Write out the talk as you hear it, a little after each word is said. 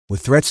With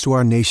threats to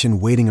our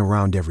nation waiting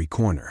around every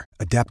corner,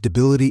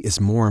 adaptability is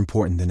more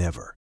important than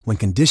ever. When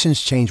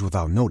conditions change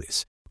without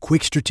notice,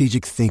 quick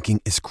strategic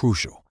thinking is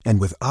crucial.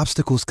 And with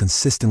obstacles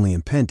consistently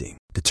impending,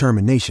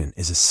 determination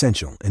is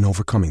essential in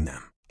overcoming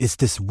them. It's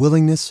this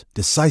willingness,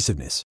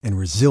 decisiveness, and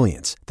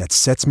resilience that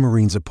sets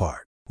Marines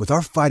apart. With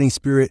our fighting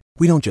spirit,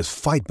 we don't just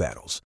fight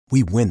battles,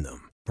 we win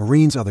them.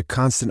 Marines are the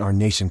constant our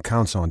nation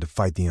counts on to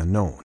fight the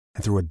unknown.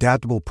 And through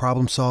adaptable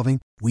problem solving,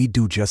 we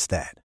do just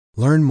that.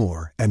 Learn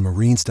more at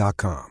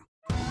marines.com.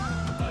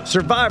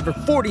 Survivor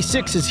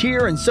 46 is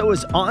here, and so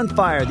is On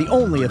Fire, the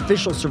only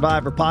official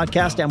Survivor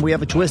podcast, and we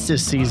have a twist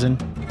this season.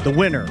 The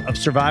winner of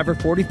Survivor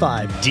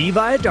 45, Dee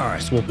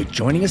Valladares, will be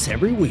joining us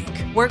every week.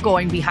 We're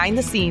going behind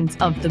the scenes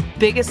of the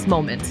biggest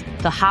moments,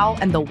 the how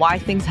and the why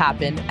things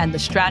happen, and the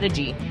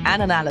strategy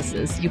and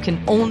analysis you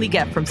can only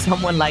get from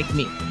someone like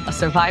me, a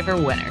Survivor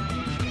winner.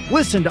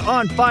 Listen to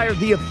On Fire,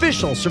 the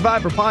official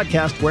Survivor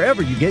podcast,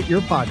 wherever you get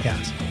your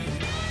podcasts.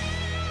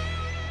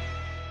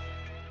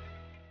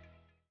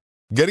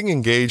 Getting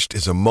engaged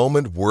is a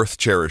moment worth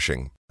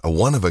cherishing. A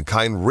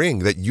one-of-a-kind ring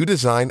that you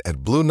design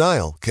at Blue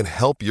Nile can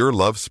help your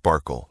love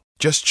sparkle.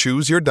 Just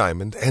choose your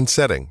diamond and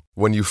setting.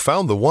 When you've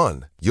found the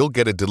one, you'll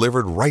get it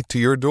delivered right to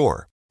your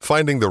door.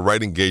 Finding the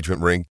right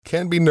engagement ring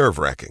can be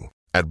nerve-wracking.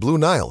 At Blue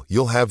Nile,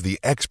 you'll have the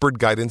expert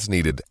guidance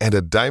needed and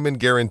a diamond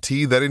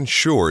guarantee that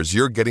ensures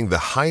you're getting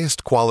the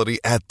highest quality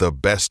at the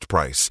best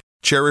price.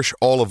 Cherish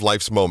all of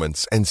life's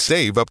moments and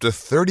save up to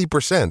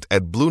 30%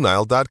 at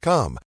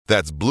BlueNile.com.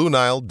 That's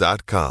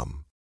BlueNile.com.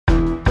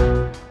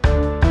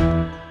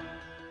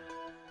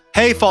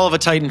 Hey, Fall of a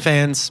Titan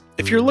fans.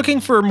 If you're looking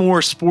for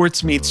more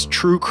sports meets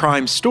true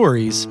crime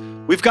stories,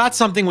 we've got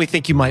something we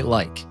think you might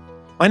like.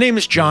 My name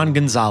is John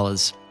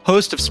Gonzalez,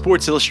 host of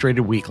Sports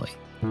Illustrated Weekly.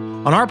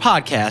 On our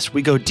podcast,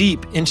 we go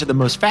deep into the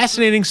most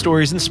fascinating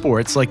stories in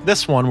sports like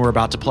this one we're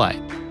about to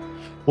play.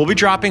 We'll be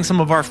dropping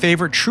some of our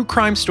favorite true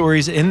crime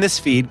stories in this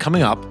feed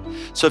coming up,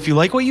 so if you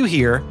like what you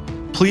hear,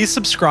 please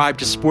subscribe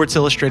to Sports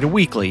Illustrated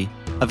Weekly,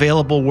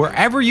 available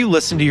wherever you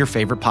listen to your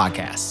favorite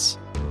podcasts.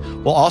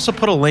 We'll also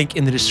put a link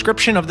in the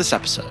description of this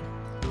episode.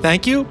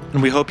 Thank you,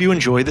 and we hope you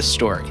enjoy this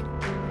story.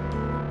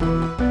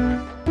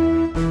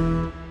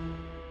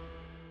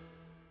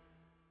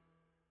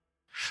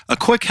 A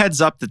quick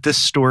heads up that this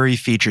story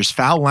features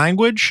foul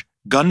language,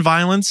 gun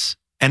violence,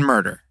 and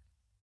murder.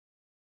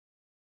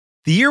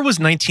 The year was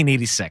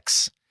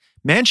 1986.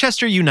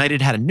 Manchester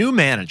United had a new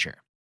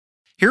manager.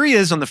 Here he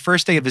is on the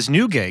first day of his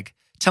new gig,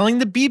 telling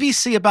the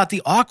BBC about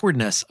the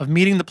awkwardness of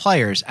meeting the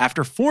players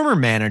after former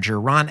manager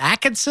Ron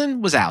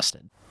Atkinson was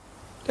ousted.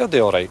 They'll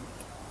do all right.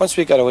 Once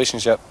we get a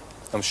relationship,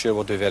 I'm sure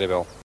we'll do very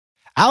well.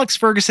 Alex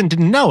Ferguson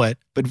didn't know it,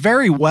 but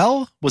very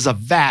well was a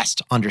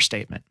vast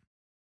understatement.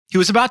 He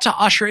was about to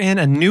usher in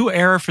a new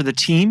era for the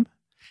team,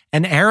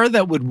 an era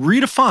that would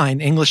redefine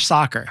English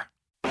soccer.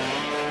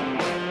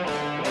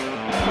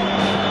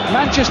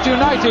 Manchester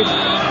United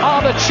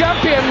are the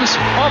champions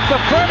of the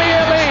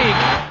Premier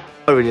League.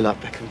 I really like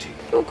Beckham too.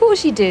 Of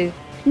course you do.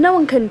 No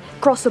one can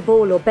cross a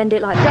ball or bend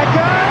it like that.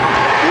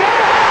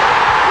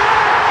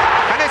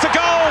 And it's a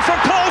goal from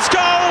Paul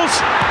Scholes.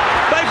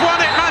 They've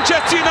won it,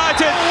 Manchester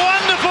United.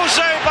 Wonderful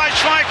save by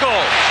Schmeichel.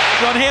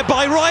 Run here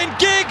by Ryan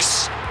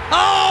Giggs.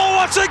 Oh,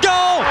 what a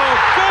goal! Oh,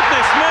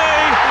 goodness me.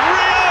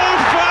 Rio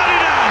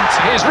Ferdinand.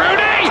 Here's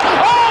Rooney.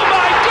 Oh,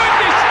 my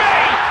goodness me.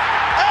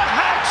 A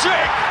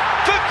hat-trick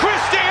for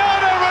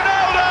Cristiano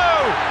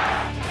Ronaldo.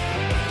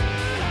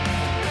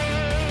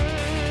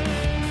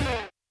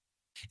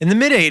 In the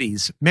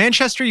mid-'80s,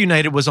 Manchester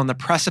United was on the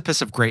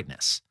precipice of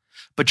greatness.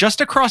 But just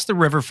across the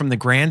river from the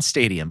Grand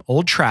Stadium,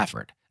 Old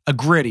Trafford, a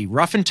gritty,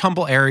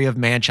 rough-and-tumble area of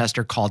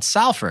Manchester called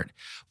Salford,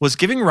 was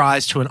giving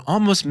rise to an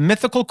almost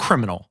mythical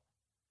criminal.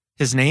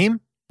 His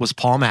name was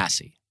Paul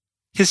Massey.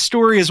 His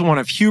story is one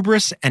of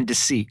hubris and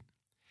deceit.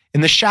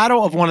 In the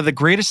shadow of one of the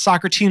greatest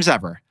soccer teams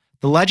ever,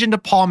 the legend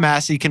of Paul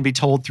Massey can be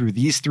told through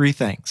these three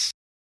things: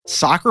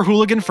 soccer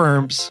hooligan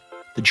firms,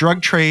 the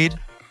drug trade,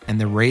 and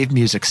the rave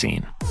music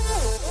scene.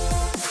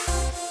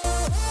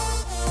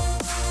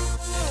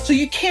 So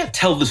you can't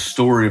tell the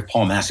story of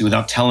Paul Massey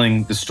without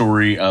telling the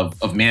story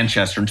of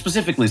Manchester, and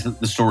specifically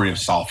the story of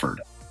Salford.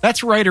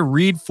 That's writer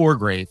Reed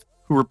Forgrave,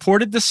 who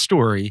reported this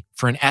story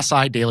for an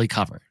SI Daily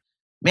cover.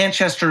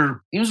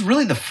 Manchester, it was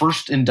really the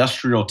first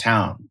industrial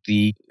town.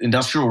 The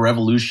Industrial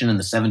Revolution in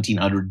the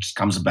 1700s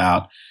comes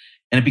about,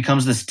 and it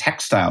becomes this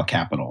textile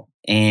capital.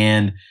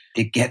 And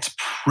it gets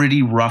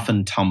pretty rough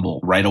and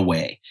tumble right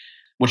away.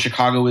 What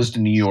Chicago is to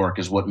New York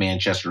is what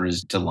Manchester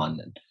is to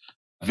London.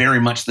 Very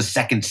much the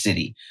second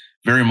city,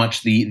 very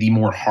much the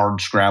more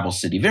hard scrabble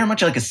city, very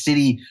much like a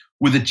city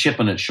with a chip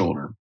on its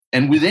shoulder.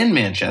 And within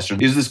Manchester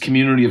is this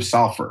community of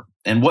Salford.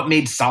 And what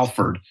made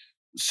Salford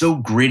so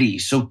gritty,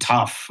 so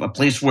tough, a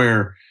place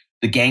where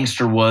the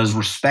gangster was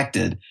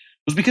respected,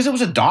 was because it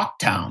was a dock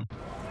town.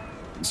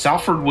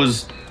 Salford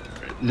was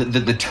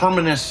the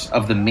terminus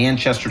of the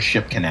Manchester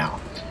Ship Canal.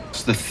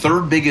 It's the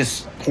third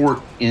biggest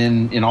port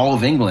in all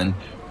of England,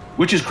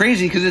 which is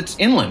crazy because it's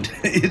inland.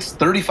 It's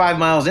 35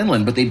 miles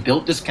inland, but they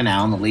built this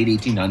canal in the late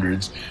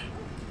 1800s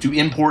to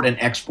import and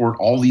export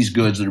all these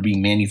goods that are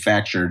being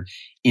manufactured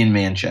in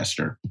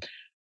Manchester.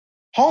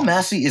 Paul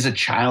Massey is a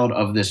child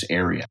of this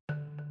area.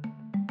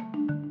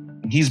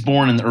 He's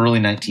born in the early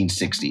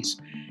 1960s,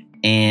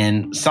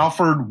 and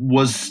Salford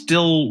was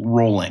still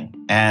rolling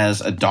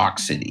as a dock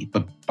city.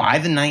 But by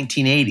the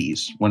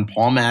 1980s, when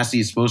Paul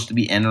Massey is supposed to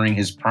be entering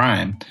his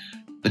prime,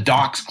 the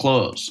docks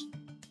close.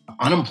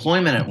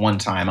 Unemployment at one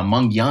time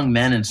among young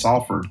men in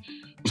Salford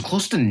was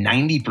close to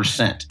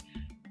 90%.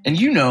 And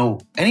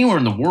anywhere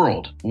in the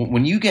world,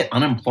 when you get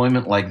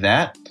unemployment like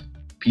that,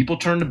 people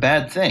turn to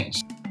bad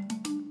things.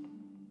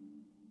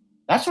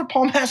 That's what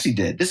Paul Massey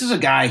did. This is a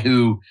guy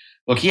who,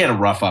 look, he had a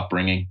rough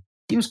upbringing.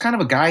 He was kind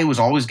of a guy who was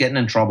always getting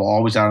in trouble,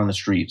 always out on the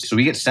streets. So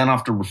he gets sent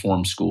off to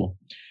reform school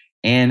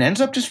and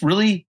ends up just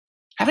really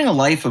having a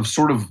life of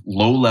sort of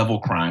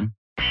low-level crime.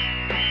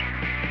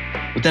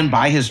 But then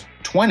by his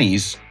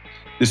 20s,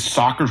 this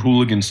soccer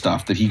hooligan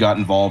stuff that he got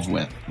involved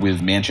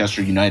with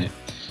Manchester United,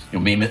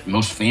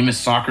 most famous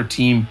soccer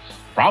team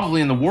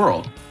probably in the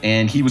world.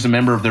 And he was a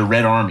member of their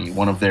Red Army,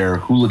 one of their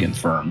hooligan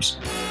firms.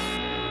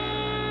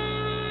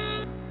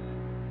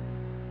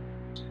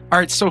 All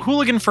right, so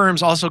hooligan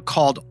firms, also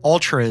called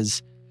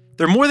ultras,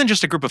 they're more than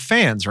just a group of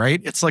fans, right?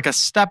 It's like a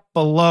step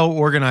below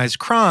organized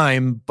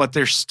crime, but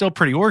they're still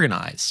pretty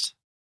organized.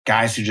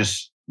 Guys who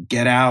just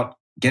get out,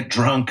 get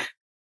drunk,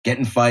 get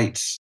in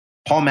fights.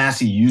 Paul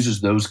Massey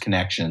uses those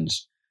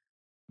connections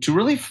to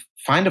really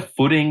find a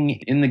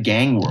footing in the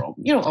gang world.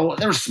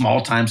 There was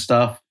small-time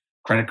stuff,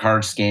 credit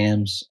card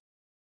scams,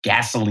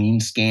 gasoline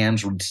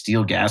scams where he'd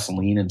steal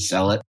gasoline and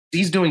sell it.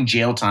 He's doing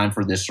jail time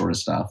for this sort of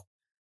stuff.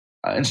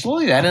 And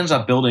slowly that ends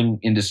up building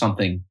into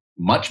something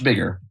much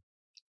bigger.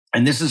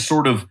 And this is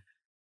sort of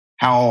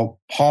how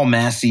Paul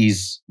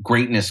Massey's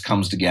greatness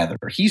comes together.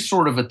 He's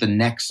sort of at the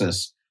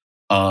nexus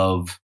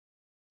of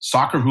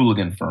soccer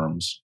hooligan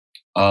firms,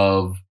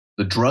 of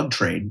the drug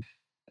trade,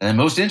 and then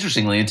most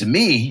interestingly, and to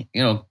me,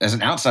 as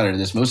an outsider to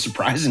this, most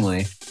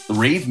surprisingly, the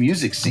rave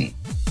music scene.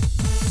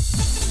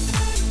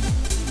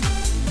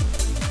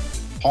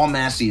 Paul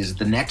Massey is at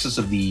the nexus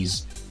of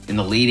these in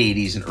the late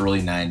 80s and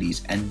early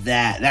 90s, and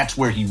that's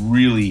where he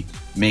really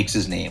makes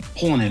his name,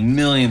 pulling in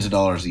millions of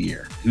dollars a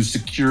year, whose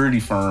security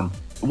firm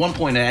at one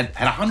point had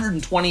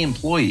 120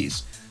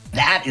 employees.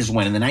 That is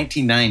when, in the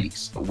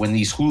 1990s, when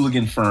these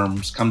hooligan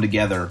firms come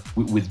together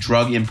with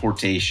drug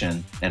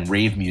importation and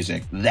rave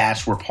music,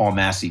 that's where Paul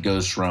Massey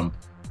goes from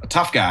a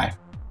tough guy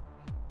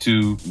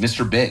to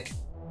Mr. Big.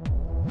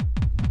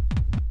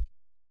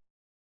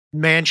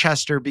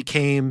 Manchester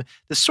became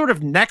this sort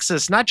of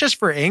nexus, not just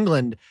for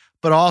England,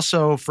 but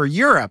also for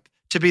Europe,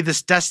 to be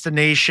this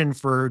destination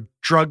for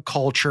drug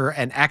culture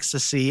and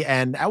ecstasy.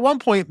 And at one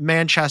point,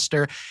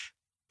 Manchester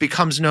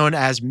becomes known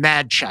as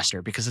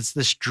Madchester because it's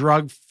this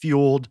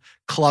drug-fueled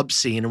club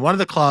scene. And one of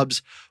the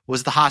clubs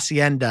was the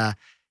Hacienda.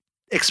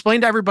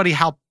 Explain to everybody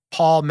how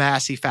Paul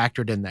Massey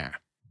factored in there.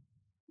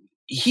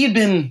 He had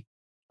been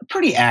a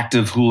pretty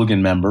active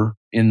hooligan member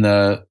in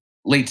the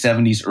late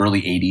 70s,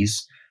 early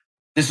 80s.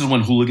 This is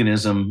when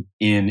hooliganism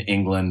in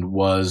England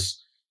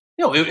was,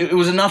 it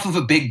was enough of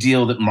a big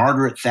deal that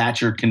Margaret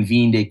Thatcher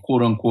convened a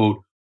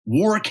quote-unquote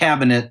war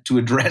cabinet to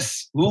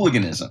address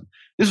hooliganism.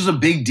 This was a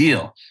big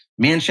deal.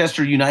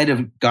 Manchester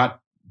United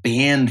got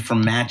banned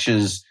from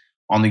matches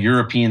on the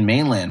European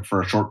mainland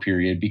for a short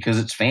period because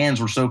its fans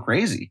were so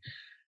crazy.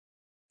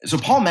 So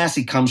Paul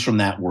Massey comes from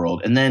that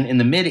world. And then in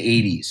the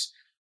mid-80s,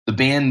 the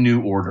band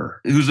New Order,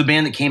 who's the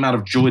band that came out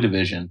of Joy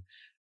Division,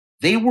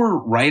 they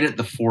were right at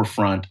the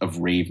forefront of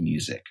rave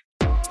music.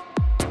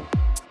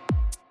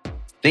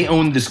 They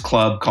owned this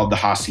club called the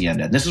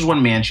Hacienda. This is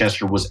when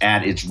Manchester was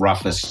at its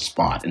roughest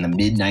spot in the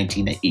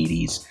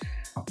mid-1980s.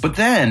 But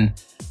then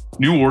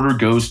New Order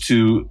goes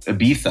to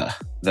Ibiza,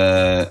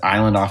 the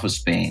island off of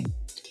Spain,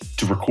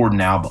 to record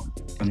an album.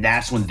 And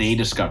that's when they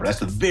discover, that's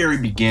the very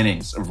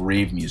beginnings of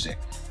rave music.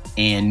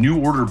 And New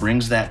Order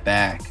brings that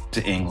back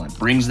to England,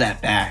 brings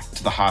that back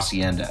to the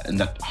Hacienda. And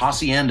the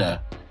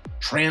Hacienda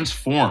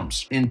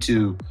transforms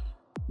into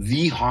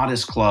the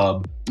hottest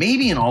club,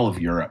 maybe in all of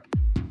Europe.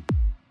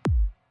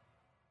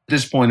 At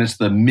this point, it's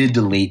the mid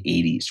to late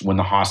 80s when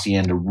the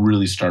Hacienda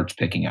really starts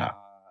picking up.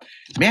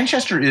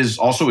 Manchester is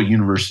also a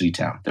university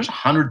town. There's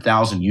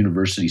 100,000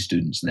 university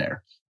students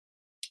there.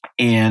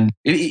 And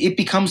it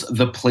becomes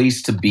the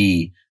place to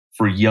be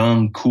for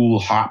young, cool,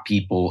 hot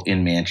people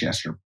in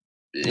Manchester.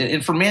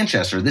 And for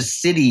Manchester,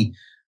 this city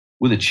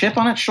with a chip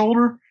on its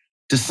shoulder,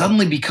 to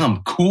suddenly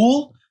become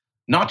cool,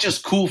 not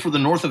just cool for the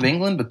north of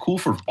England, but cool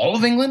for all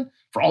of England,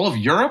 for all of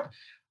Europe,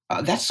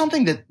 that's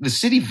something that the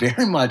city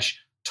very much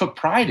took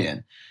pride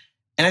in.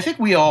 And I think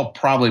we all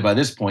probably by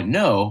this point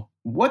know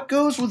what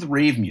goes with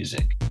rave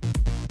music.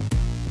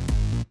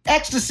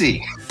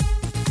 Ecstasy.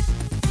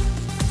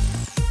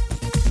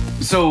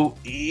 So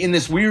in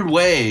this weird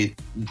way,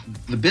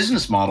 the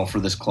business model for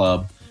this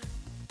club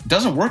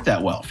doesn't work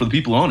that well for the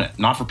people who own it.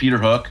 Not for Peter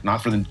Hook,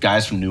 not for the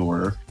guys from New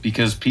Order,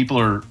 because people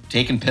are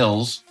taking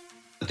pills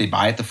that they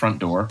buy at the front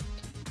door.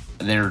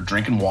 They're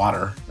drinking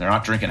water. They're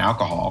not drinking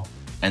alcohol,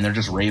 and they're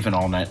just raving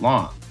all night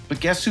long. But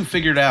guess who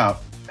figured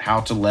out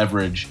how to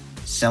leverage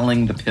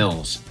selling the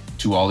pills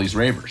to all these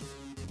ravers.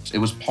 It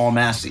was Paul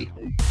Massey.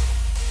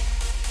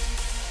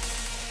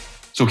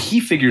 So he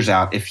figures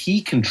out if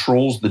he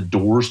controls the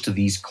doors to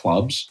these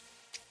clubs,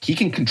 he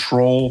can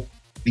control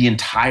the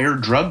entire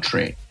drug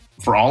trade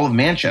for all of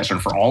Manchester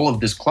and for all of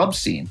this club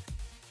scene.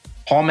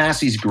 Paul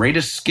Massey's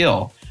greatest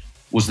skill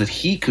was that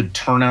he could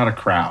turn out a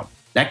crowd.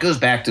 That goes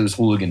back to his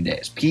hooligan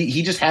days.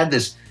 He just had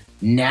this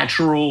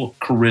natural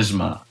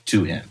charisma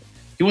to him.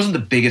 He wasn't the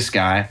biggest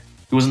guy.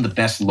 He wasn't the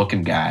best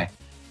looking guy,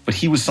 but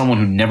he was someone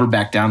who never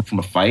backed down from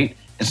a fight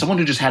and someone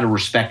who just had a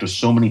respect with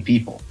so many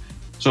people.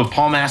 So if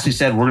Paul Massey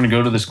said, we're going to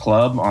go to this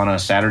club on a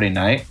Saturday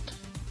night,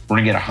 we're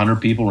going to get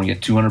 100 people, we're going to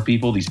get 200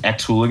 people, these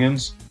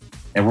ex-hooligans,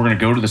 and we're going to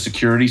go to the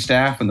security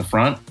staff in the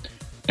front,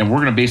 and we're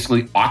going to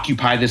basically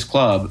occupy this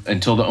club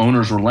until the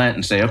owners relent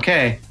and say,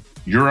 okay,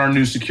 you're our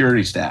new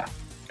security staff.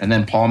 And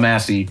then Paul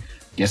Massey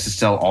gets to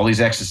sell all these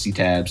ecstasy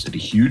tabs at a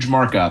huge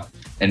markup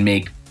and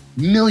make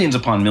millions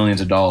upon millions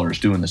of dollars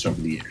doing this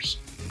over the years.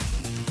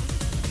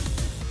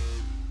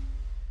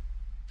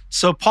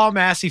 So Paul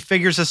Massey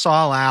figures this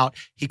all out.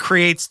 He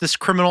creates this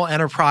criminal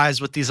enterprise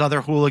with these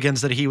other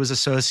hooligans that he was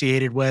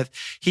associated with.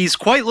 He's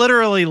quite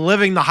literally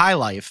living the high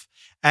life.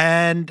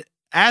 And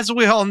as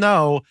we all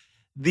know,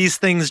 these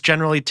things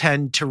generally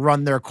tend to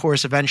run their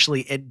course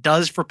eventually. It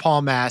does for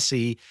Paul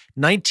Massey.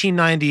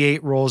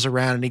 1998 rolls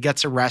around and he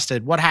gets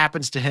arrested. What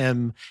happens to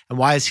him and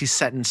why is he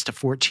sentenced to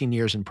 14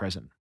 years in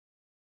prison?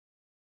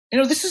 You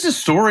know, this is a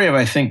story of,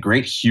 I think,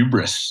 great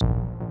hubris.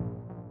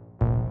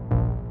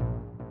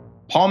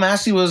 Paul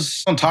Massey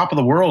was on top of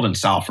the world in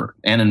Salford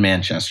and in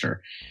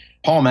Manchester.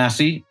 Paul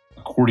Massey,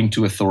 according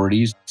to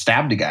authorities,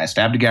 stabbed a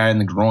guy in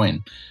the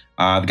groin.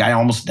 The guy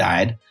almost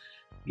died.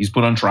 He's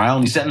put on trial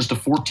and he's sentenced to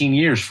 14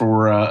 years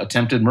for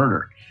attempted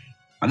murder.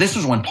 This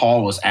was when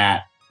Paul was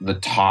at the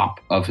top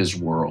of his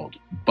world.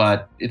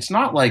 But it's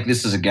not like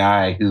this is a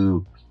guy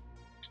who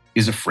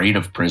is afraid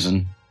of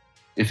prison.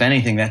 If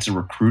anything, that's a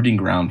recruiting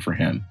ground for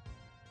him.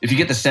 If you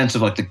get the sense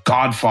of like the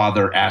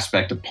Godfather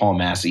aspect of Paul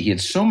Massey, he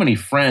had so many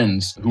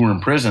friends who were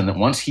in prison that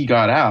once he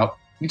got out,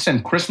 he'd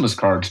send Christmas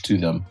cards to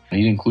them. And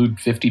he'd include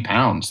 50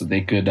 pounds that they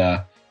could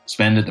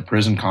spend at the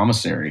prison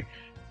commissary.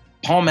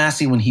 Paul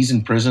Massey, when he's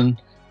in prison,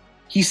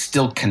 he's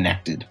still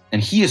connected.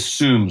 And he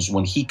assumes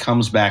when he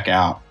comes back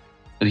out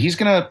that he's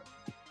going to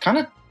kind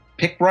of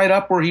pick right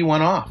up where he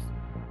went off.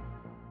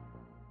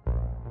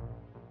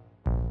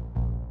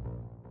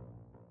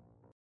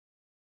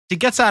 He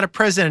gets out of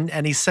prison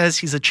and he says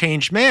he's a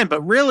changed man, but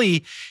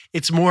really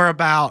it's more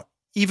about,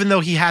 even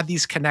though he had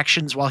these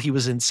connections while he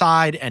was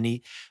inside and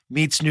he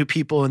meets new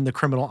people in the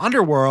criminal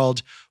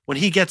underworld, when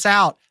he gets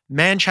out,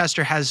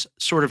 Manchester has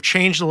sort of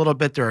changed a little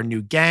bit. There are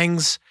new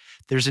gangs.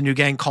 There's a new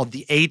gang called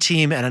the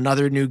A-Team and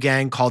another new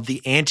gang called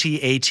the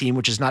Anti-A-Team,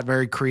 which is not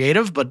very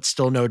creative, but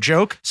still no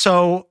joke.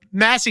 So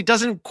Massey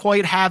doesn't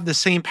quite have the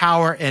same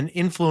power and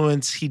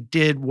influence he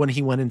did when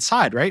he went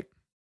inside, right?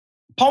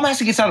 Paul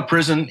Massey gets out of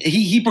prison.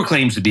 He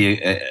proclaims to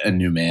be a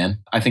new man.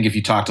 I think if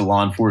you talk to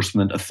law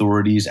enforcement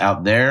authorities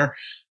out there,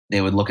 they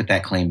would look at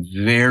that claim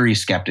very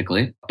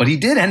skeptically. But he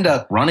did end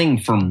up running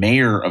for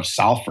mayor of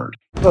Salford.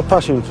 I have a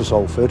passion for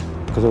Salford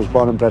because I was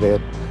born and bred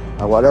here.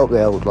 I want to help the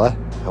elderly,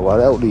 I want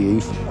to help the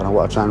youth, and I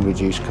want to try and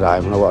reduce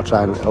crime, and I want to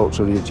try and help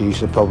to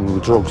reduce the problem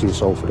with drugs in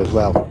Salford as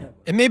well.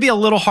 It may be a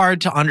little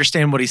hard to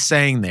understand what he's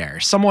saying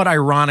there. Somewhat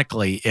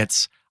ironically,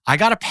 it's, I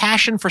got a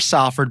passion for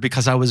Salford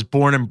because I was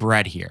born and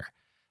bred here.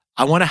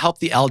 I want to help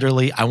the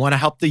elderly, I want to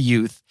help the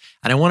youth,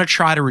 and I want to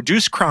try to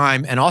reduce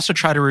crime and also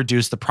try to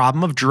reduce the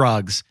problem of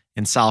drugs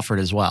in Salford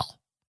as well.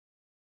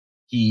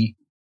 He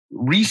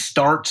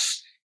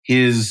restarts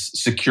his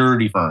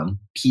security firm,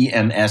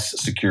 PMS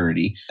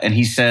Security, and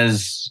he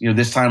says,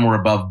 this time we're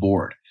above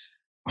board.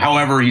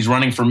 However, he's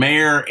running for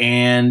mayor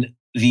and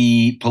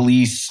the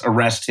police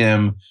arrest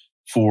him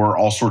for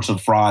all sorts of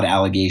fraud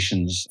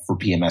allegations for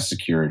PMS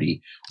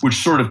Security,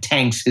 which sort of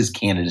tanks his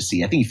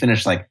candidacy. I think he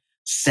finished like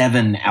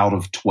 7 out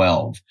of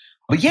 12.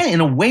 But yeah, in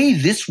a way,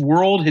 this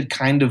world had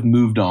kind of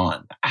moved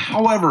on.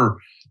 However,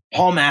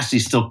 Paul Massey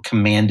still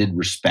commanded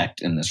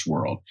respect in this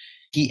world.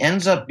 He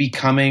ends up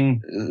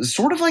becoming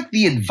sort of like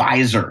the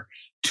advisor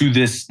to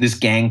this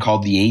gang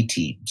called the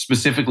A-Team,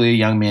 specifically a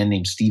young man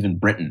named Stephen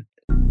Britton.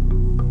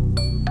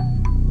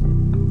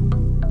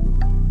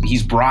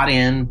 He's brought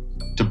in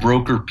to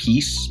broker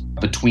peace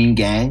between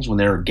gangs when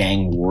there are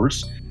gang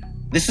wars.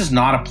 This is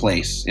not a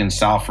place in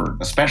Salford,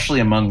 especially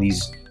among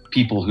these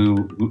people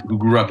who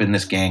grew up in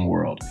this gang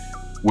world,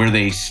 where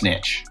they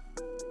snitch.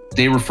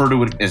 They refer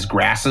to it as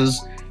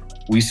grasses.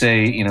 We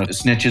say,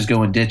 snitches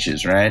go in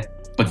ditches, right?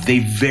 But they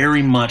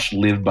very much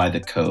live by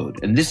the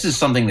code. And this is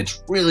something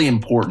that's really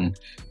important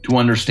to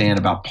understand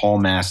about Paul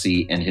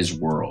Massey and his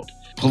world.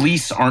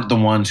 Police aren't the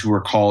ones who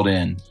are called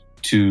in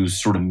to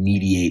sort of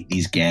mediate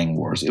these gang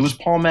wars. It was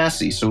Paul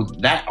Massey. So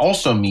that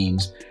also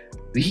means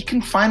that he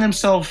can find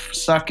himself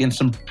stuck in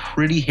some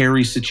pretty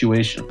hairy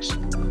situations.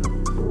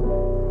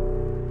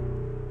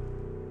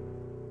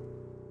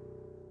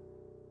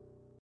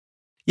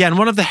 Yeah, and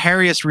one of the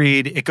hairiest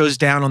read, it goes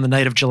down on the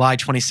night of July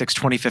 26,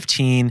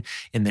 2015,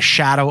 in the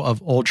shadow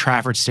of Old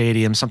Trafford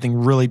Stadium. Something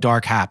really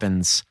dark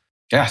happens.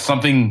 Yeah,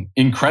 something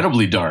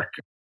incredibly dark.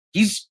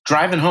 He's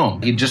driving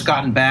home. He'd just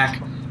gotten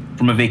back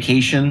from a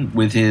vacation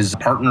with his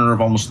partner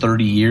of almost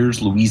 30 years,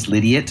 Louise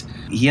Lydiot.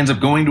 He ends up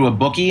going to a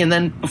bookie, and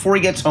then before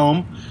he gets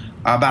home,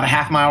 about a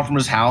half mile from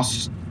his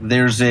house,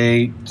 there's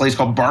a place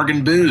called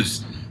Bargain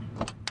Booze.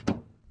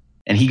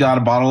 And he got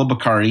a bottle of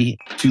Bacardi,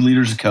 2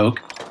 liters of Coke.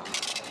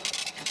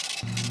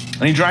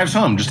 And he drives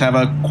home, just have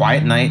a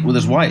quiet night with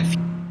his wife.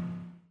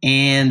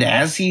 And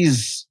as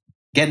he's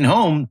getting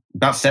home,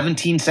 about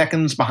 17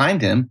 seconds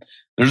behind him,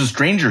 there's a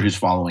stranger who's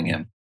following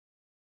him.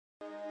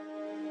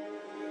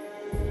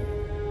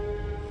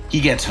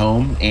 He gets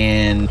home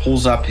and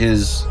pulls up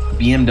his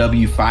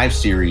BMW 5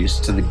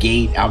 Series to the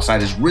gate outside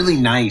his really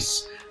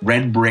nice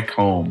red brick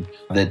home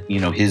that,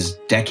 his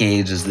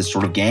decades as this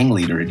sort of gang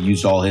leader had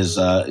used all his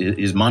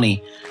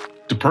money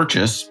to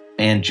purchase.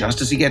 And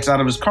just as he gets out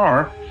of his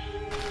car,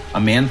 a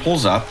man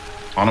pulls up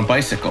on a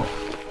bicycle.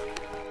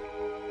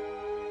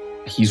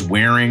 He's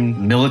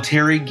wearing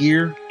military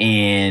gear,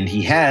 and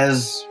he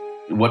has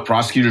what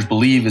prosecutors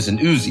believe is an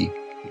Uzi.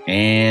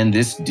 And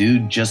this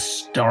dude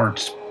just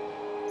starts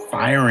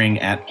firing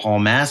at Paul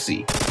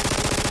Massey.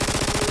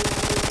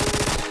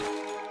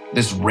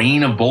 This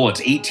rain of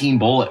bullets, 18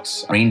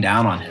 bullets, rained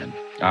down on him.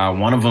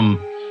 One of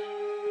them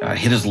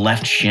hit his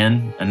left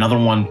shin. Another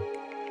one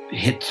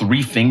hit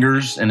 3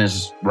 fingers in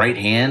his right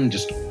hand,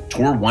 just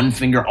tore one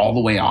finger all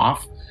the way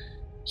off.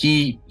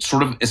 He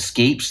sort of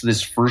escapes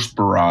this first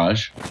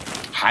barrage,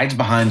 hides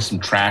behind some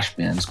trash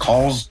bins,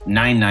 calls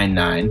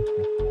 999.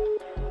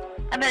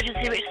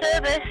 Emergency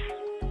service.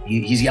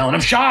 He's yelling,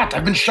 "I'm shot!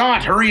 I've been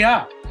shot! Hurry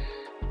up!"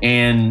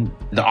 And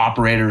the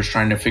operator is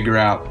trying to figure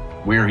out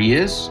where he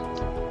is.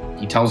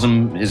 He tells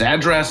him his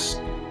address,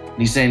 and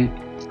he's saying,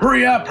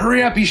 hurry up,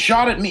 he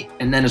shot at me."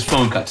 And then his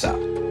phone cuts out.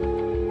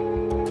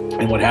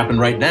 And what happened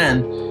right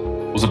then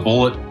was a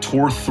bullet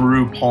tore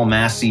through Paul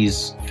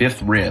Massey's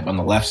 5th rib on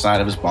the left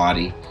side of his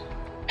body,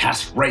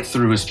 passed right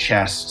through his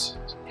chest,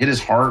 hit his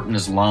heart and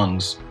his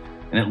lungs,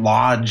 and it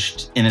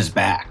lodged in his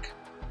back.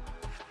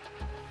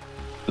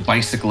 The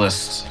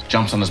bicyclist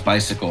jumps on his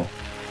bicycle,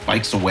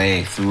 bikes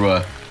away through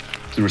a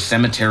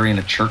cemetery and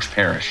a church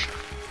parish.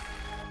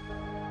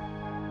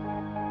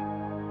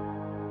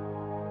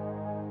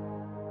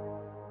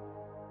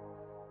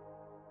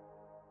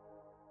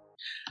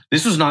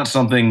 This was not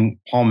something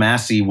Paul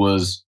Massey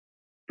was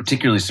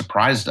particularly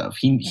surprised of.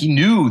 He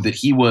knew that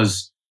he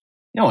was,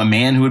 a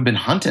man who had been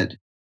hunted.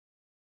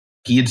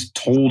 He had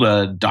told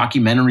a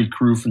documentary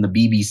crew from the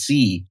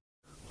BBC,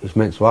 "It's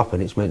meant to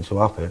happen,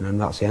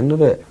 and that's the end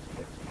of it.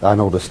 I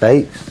know the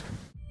stakes."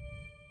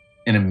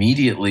 And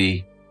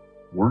immediately,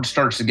 word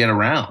starts to get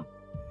around.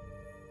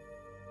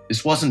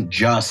 This wasn't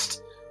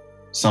just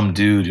some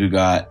dude who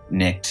got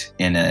nicked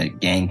in a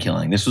gang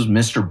killing. This was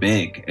Mr.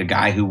 Big, a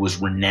guy who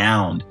was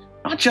renowned,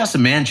 not just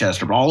in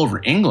Manchester, but all over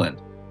England.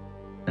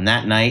 And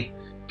that night,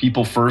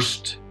 people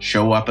first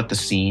show up at the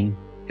scene.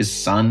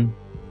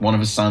 One of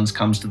his sons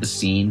comes to the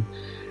scene,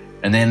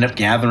 and they end up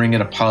gathering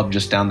at a pub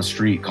just down the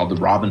street called the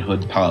Robin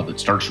Hood Pub. It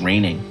starts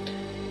raining.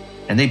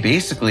 And they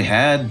basically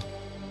had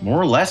more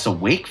or less a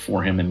wake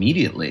for him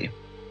immediately.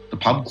 The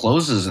pub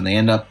closes, and they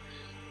end up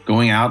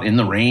going out in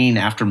the rain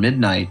after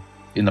midnight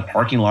in the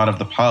parking lot of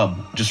the pub,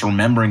 just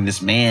remembering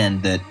this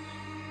man that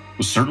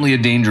was certainly a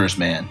dangerous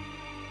man,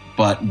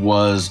 but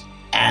was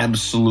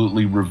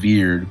absolutely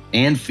revered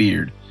and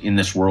feared in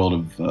this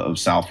world of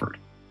Salford.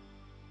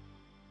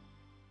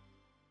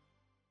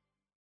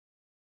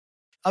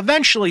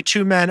 Eventually,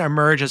 2 men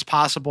emerge as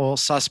possible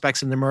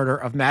suspects in the murder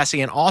of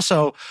Massey, and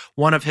also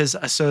one of his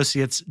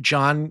associates,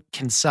 John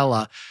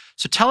Kinsella.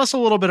 So tell us a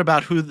little bit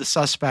about who the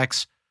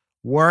suspects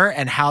were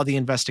and how the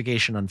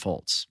investigation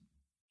unfolds.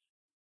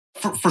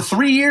 For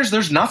 3 years,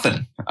 there's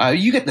nothing.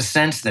 You get the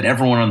sense that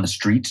everyone on the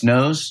streets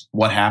knows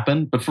what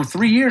happened, but for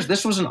 3 years,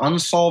 this was an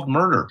unsolved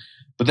murder.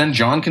 But then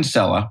John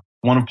Kinsella,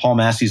 one of Paul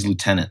Massey's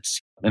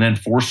lieutenants, an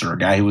enforcer, a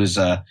guy who was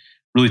a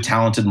really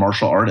talented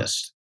martial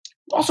artist,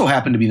 also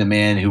happened to be the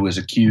man who was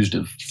accused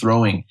of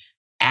throwing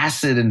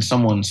acid in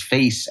someone's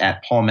face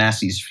at Paul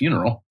Massey's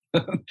funeral.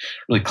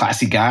 Really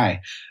classy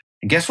guy.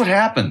 And guess what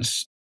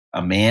happens?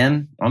 A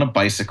man on a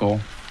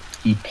bicycle,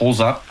 he pulls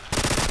up,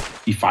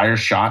 he fires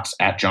shots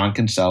at John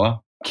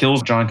Kinsella,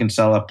 kills John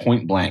Kinsella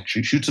point blank,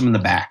 shoots him in the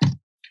back.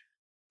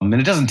 And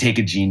it doesn't take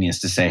a genius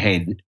to say,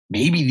 hey,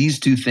 maybe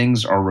these two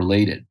things are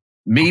related.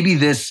 Maybe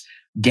this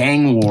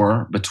gang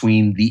war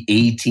between the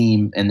A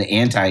team and the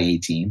anti-A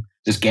team,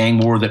 this gang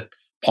war that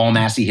Paul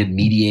Massey had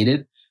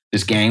mediated,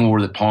 this gang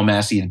war that Paul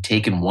Massey had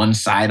taken one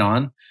side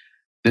on,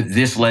 that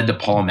this led to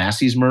Paul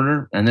Massey's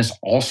murder, and this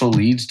also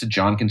leads to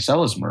John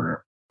Kinsella's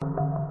murder.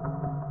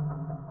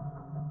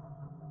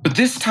 But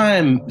this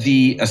time,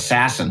 the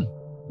assassin,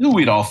 who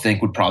we'd all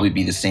think would probably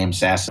be the same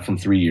assassin from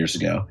 3 years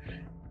ago,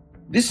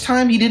 this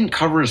time he didn't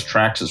cover his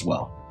tracks as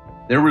well.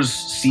 There was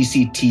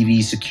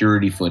CCTV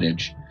security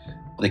footage.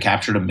 They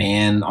captured a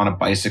man on a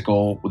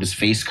bicycle with his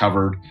face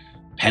covered,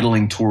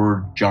 pedaling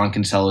toward John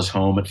Kinsella's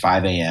home at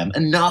 5 a.m.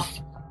 Enough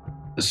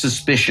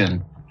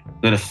suspicion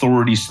that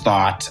authorities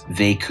thought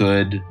they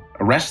could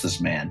arrest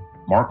this man.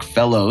 Mark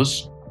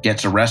Fellows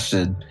gets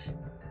arrested,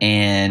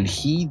 and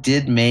he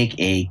did make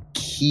a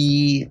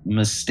key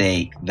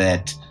mistake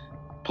that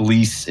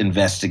police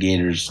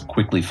investigators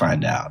quickly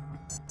find out.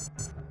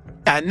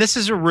 And this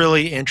is a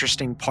really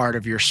interesting part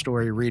of your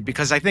story, Reed,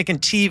 because I think in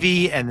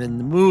TV and in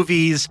the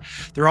movies,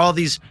 there are all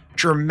these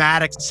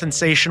dramatic,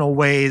 sensational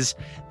ways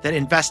that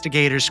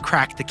investigators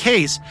crack the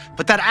case,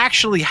 but that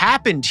actually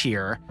happened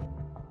here.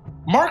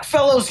 Mark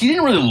Fellows, he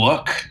didn't really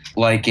look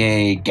like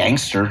a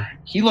gangster.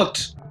 He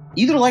looked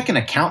either like an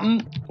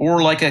accountant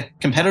or like a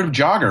competitive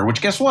jogger,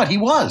 which guess what? He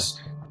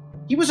was.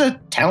 He was a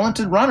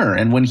talented runner.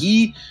 And when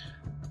he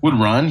would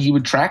run, he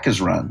would track his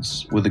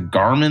runs with a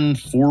Garmin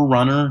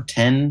Forerunner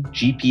 10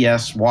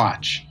 GPS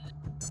watch.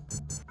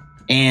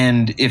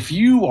 And if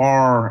you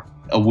are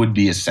a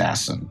would-be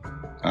assassin,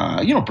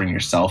 you don't bring your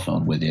cell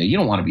phone with you. You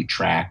don't want to be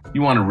tracked.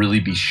 You want to really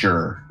be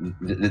sure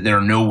that there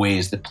are no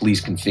ways that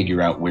police can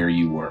figure out where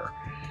you were.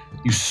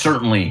 You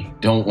certainly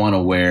don't want to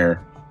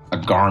wear a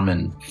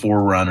Garmin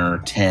Forerunner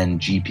 10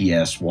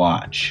 GPS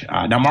watch.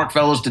 Now, Mark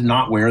Fellows did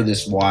not wear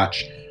this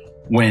watch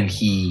when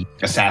he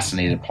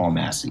assassinated Paul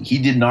Massey. He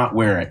did not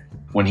wear it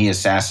when he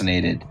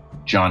assassinated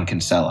John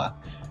Kinsella.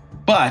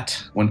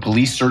 But when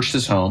police searched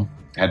his home,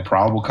 had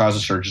probable cause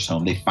to search his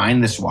home, they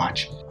find this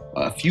watch.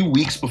 A few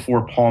weeks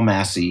before Paul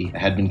Massey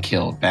had been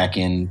killed back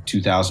in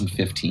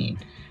 2015,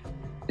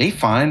 they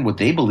find what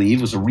they believe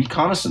was a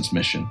reconnaissance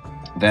mission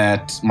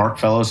that Mark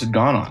Fellows had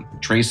gone on.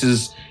 It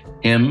traces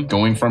him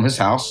going from his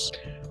house,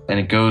 and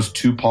it goes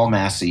to Paul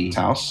Massey's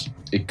house.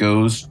 It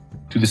goes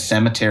to the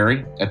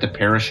cemetery at the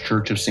Parish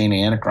Church of St.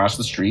 Anne across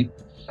the street.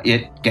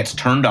 It gets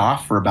turned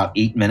off for about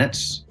 8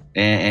 minutes,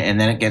 and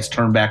then it gets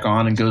turned back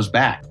on and goes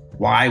back.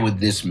 Why would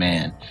this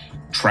man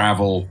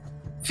travel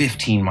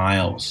 15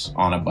 miles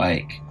on a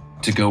bike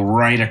to go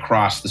right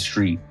across the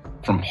street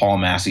from Paul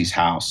Massey's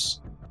house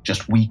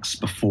just weeks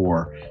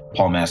before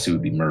Paul Massey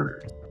would be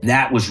murdered?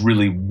 That was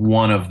really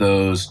one of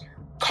those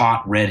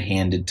caught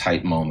red-handed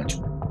type moments.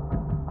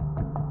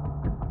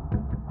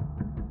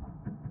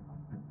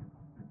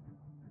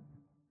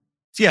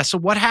 Yeah, so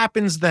what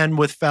happens then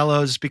with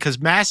Fellows? Because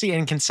Massey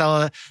and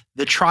Kinsella,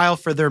 the trial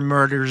for their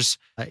murders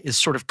is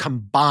sort of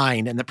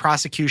combined, and the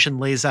prosecution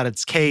lays out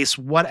its case.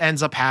 What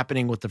ends up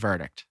happening with the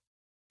verdict?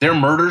 Their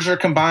murders are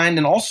combined,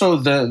 and also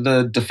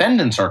the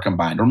defendants are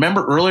combined.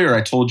 Remember earlier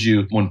I told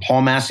you when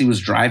Paul Massey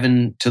was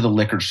driving to the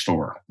liquor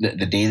store,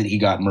 the day that he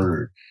got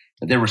murdered,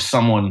 that there was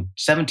someone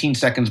 17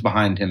 seconds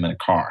behind him in a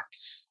car.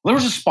 Well,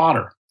 there was a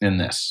spotter in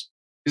this.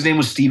 His name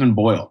was Stephen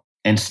Boyle.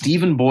 And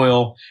Stephen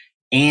Boyle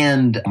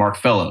and Mark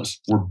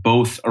Fellows were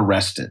both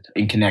arrested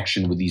in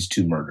connection with these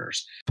two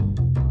murders.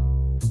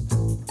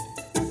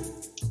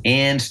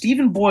 And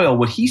Stephen Boyle,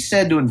 what he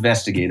said to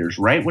investigators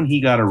right when he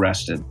got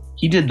arrested,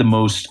 he did the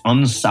most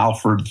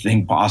un-Salford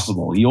thing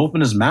possible. He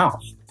opened his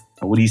mouth.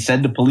 What he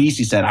said to police,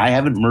 he said, "I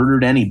haven't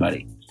murdered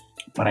anybody,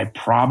 but I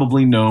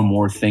probably know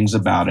more things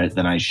about it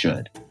than I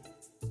should."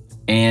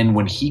 And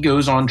when he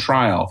goes on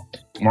trial,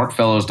 Mark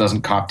Fellows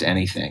doesn't cop to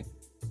anything.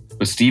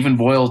 But Stephen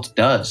Boyle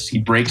does. He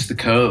breaks the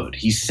code.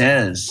 He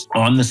says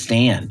on the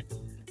stand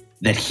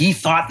that he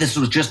thought this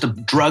was just a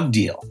drug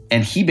deal.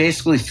 And he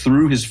basically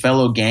threw his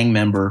fellow gang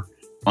member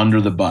under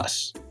the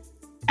bus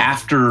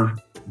after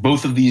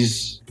both of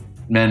these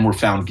men were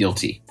found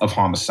guilty of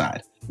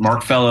homicide.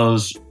 Mark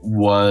Fellows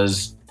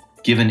was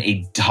given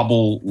a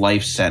double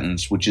life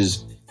sentence, which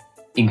is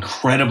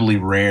incredibly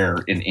rare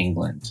in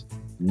England.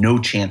 No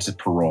chance at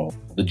parole.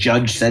 The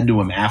judge said to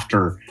him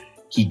after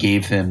he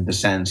gave him the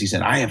sentence, he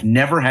said, "I have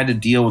never had to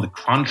deal with a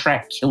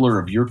contract killer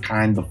of your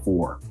kind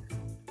before."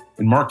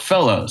 And Mark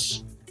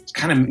Fellows, it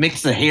kind of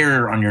makes the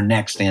hair on your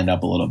neck stand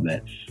up a little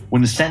bit.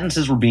 When the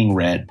sentences were being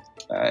read,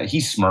 he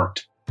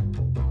smirked.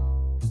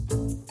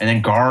 And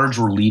then guards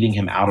were leading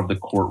him out of the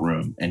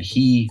courtroom, and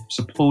he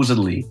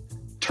supposedly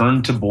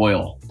turned to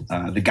Boyle,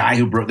 the guy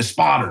who broke the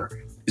spotter,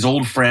 his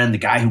old friend, the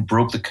guy who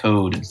broke the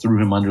code and threw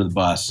him under the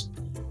bus.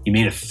 He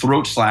made a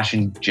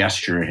throat-slashing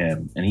gesture at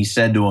him, and he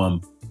said to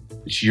him,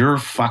 "It's your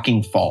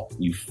fucking fault,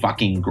 you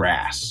fucking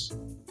grass."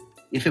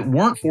 If it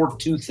weren't for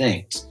two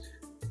things,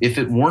 if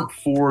it weren't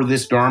for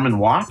this Garmin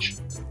watch,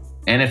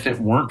 and if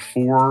it weren't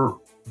for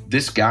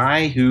this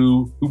guy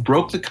who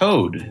broke the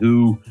code,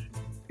 who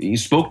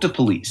spoke to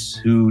police,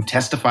 who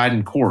testified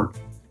in court,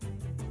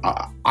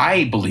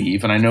 I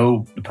believe, and I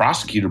know the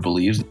prosecutor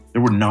believes,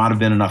 there would not have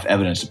been enough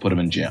evidence to put him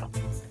in jail.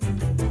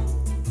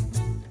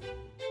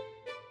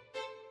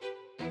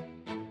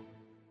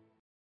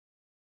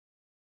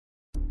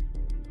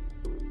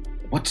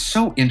 What's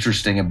so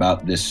interesting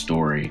about this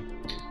story,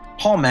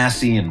 Paul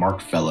Massey and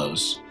Mark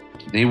Fellows,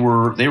 they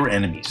were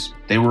enemies.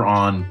 They were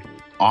on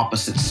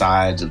opposite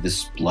sides of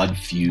this blood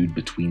feud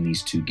between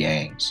these two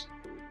gangs.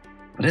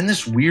 But in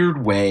this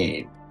weird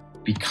way,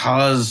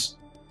 because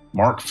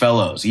Mark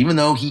Fellows, even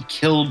though he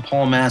killed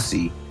Paul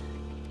Massey,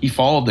 he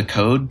followed the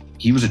code.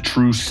 He was a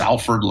true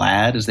Salford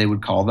lad, as they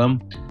would call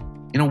them.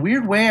 In a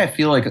weird way, I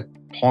feel like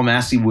Paul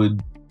Massey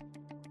would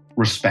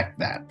respect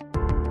that.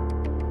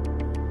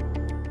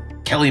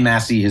 Kelly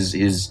Massey,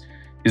 his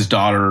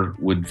daughter,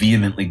 would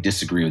vehemently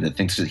disagree with it,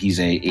 thinks that he's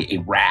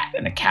a rat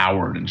and a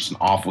coward and just an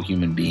awful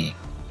human being.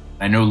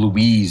 I know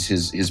Louise,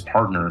 his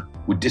partner,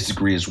 would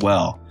disagree as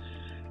well.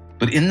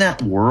 But in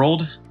that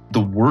world,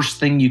 the worst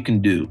thing you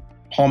can do,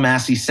 Paul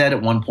Massey said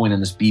at one point in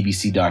this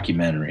BBC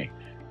documentary,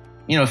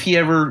 if he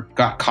ever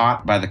got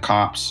caught by the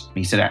cops,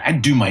 he said,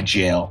 I'd do my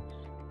jail.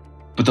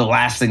 But the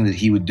last thing that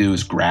he would do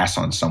is grass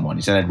on someone.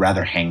 He said, I'd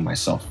rather hang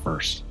myself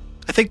first.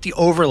 I think the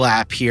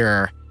overlap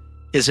here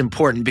is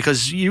important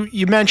because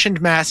you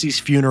mentioned Massey's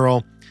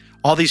funeral.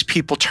 All these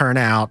people turn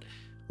out,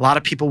 a lot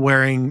of people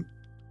wearing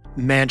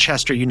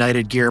Manchester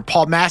United gear.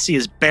 Paul Massey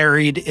is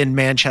buried in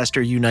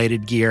Manchester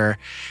United gear.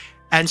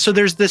 And so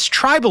there's this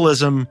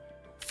tribalism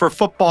for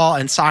football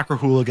and soccer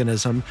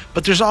hooliganism,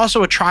 but there's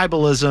also a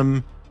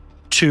tribalism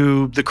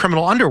to the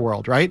criminal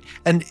underworld, right?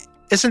 And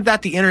isn't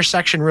that the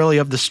intersection really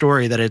of the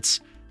story, that it's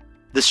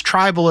this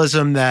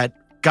tribalism that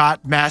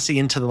got Massey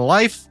into the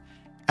life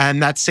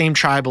and that same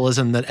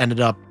tribalism that ended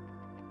up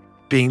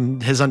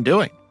being his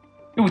undoing?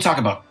 We talk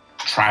about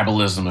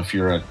tribalism if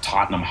you're a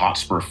Tottenham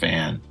Hotspur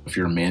fan, if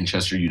you're a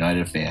Manchester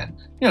United fan.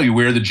 You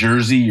wear the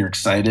jersey, you're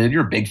excited,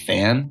 you're a big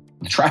fan.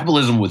 The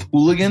tribalism with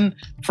hooligan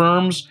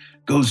firms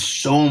goes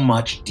so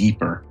much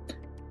deeper.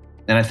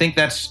 And I think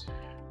that's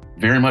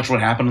very much what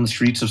happened on the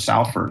streets of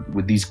Salford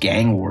with these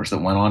gang wars that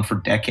went on for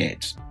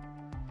decades.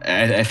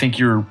 I think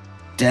you're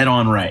dead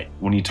on right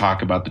when you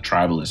talk about the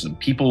tribalism.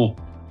 People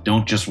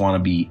don't just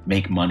want to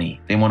make money.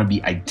 They want to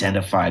be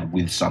identified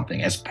with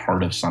something, as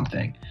part of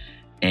something.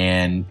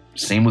 And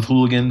same with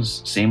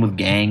hooligans, same with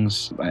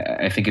gangs.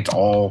 I think it's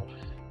all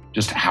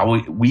just how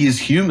we as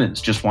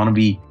humans just want to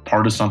be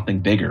part of something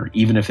bigger,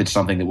 even if it's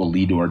something that will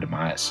lead to our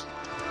demise.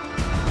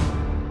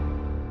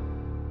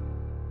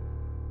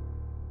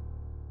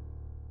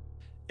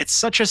 It's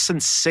such a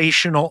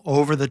sensational,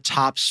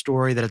 over-the-top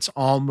story that it's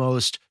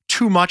almost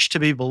too much to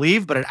be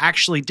believed, but it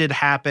actually did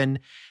happen.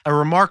 A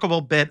remarkable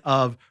bit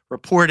of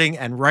reporting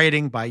and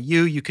writing by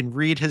you. You can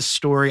read his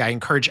story. I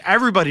encourage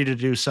everybody to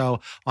do so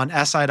on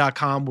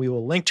SI.com. We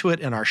will link to it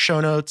in our show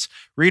notes.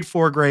 Reed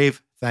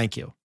Forgrave, thank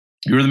you.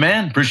 You're the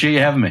man. Appreciate you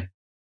having me.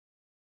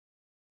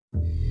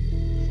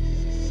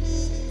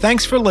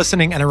 Thanks for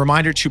listening, and a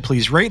reminder to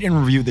please rate and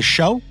review the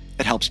show.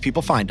 It helps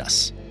people find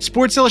us.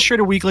 Sports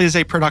Illustrated Weekly is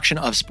a production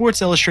of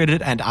Sports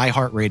Illustrated and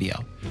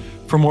iHeartRadio.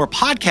 For more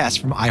podcasts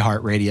from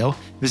iHeartRadio,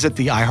 visit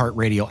the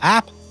iHeartRadio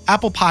app,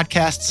 Apple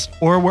Podcasts,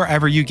 or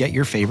wherever you get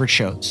your favorite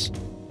shows.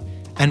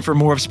 And for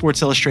more of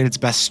Sports Illustrated's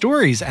best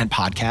stories and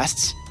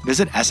podcasts,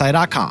 visit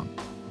SI.com.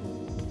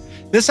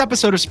 This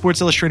episode of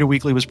Sports Illustrated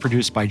Weekly was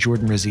produced by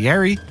Jordan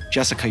Rizzieri,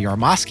 Jessica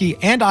Yarmosky,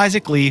 and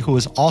Isaac Lee, who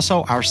is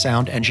also our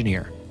sound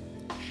engineer.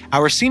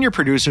 Our senior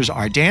producers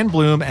are Dan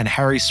Bloom and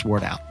Harry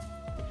Swartout.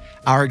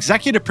 Our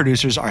executive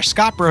producers are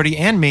Scott Brody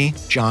and me,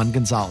 John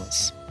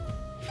Gonzalez.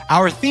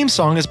 Our theme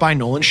song is by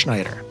Nolan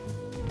Schneider.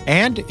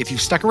 And if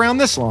you've stuck around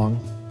this long,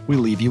 we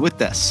leave you with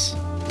this.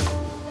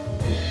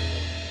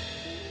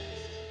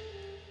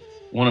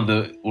 One of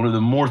the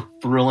more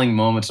thrilling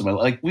moments of my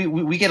life.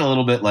 We get a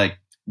little bit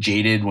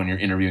jaded when you're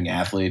interviewing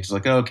athletes.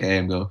 Like, okay,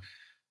 I'm going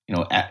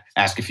to,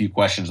 ask a few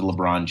questions of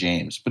LeBron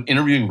James. But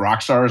interviewing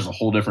rock stars is a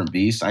whole different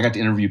beast. I got to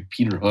interview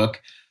Peter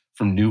Hook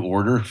from New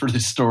Order for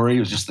this story. He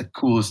was just the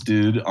coolest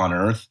dude on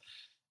earth.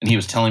 And he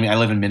was telling me, I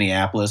live in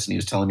Minneapolis, and he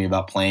was telling me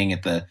about playing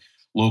at the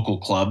local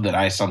club that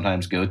I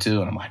sometimes go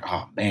to. And I'm like,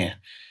 oh man.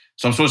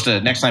 So I'm supposed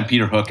to, next time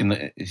Peter Hook,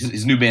 and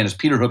his new band is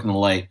Peter Hook and the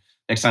Light.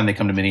 Next time they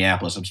come to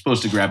Minneapolis, I'm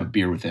supposed to grab a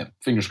beer with him.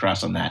 Fingers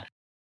crossed on that.